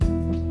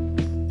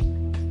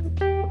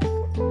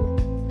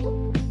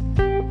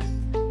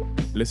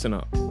Listen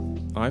up.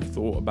 I've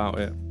thought about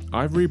it.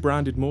 I've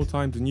rebranded more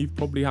times than you've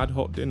probably had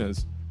hot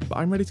dinners, but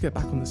I'm ready to get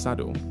back on the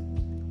saddle.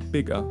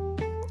 Bigger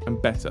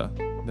and better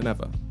than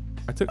ever.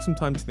 I took some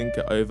time to think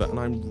it over and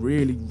I'm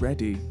really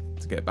ready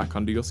to get back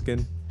under your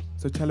skin.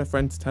 So tell a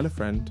friend to tell a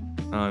friend.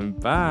 I'm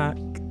back.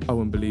 Oh,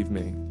 and believe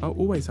me, I'll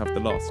always have the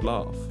last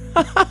laugh.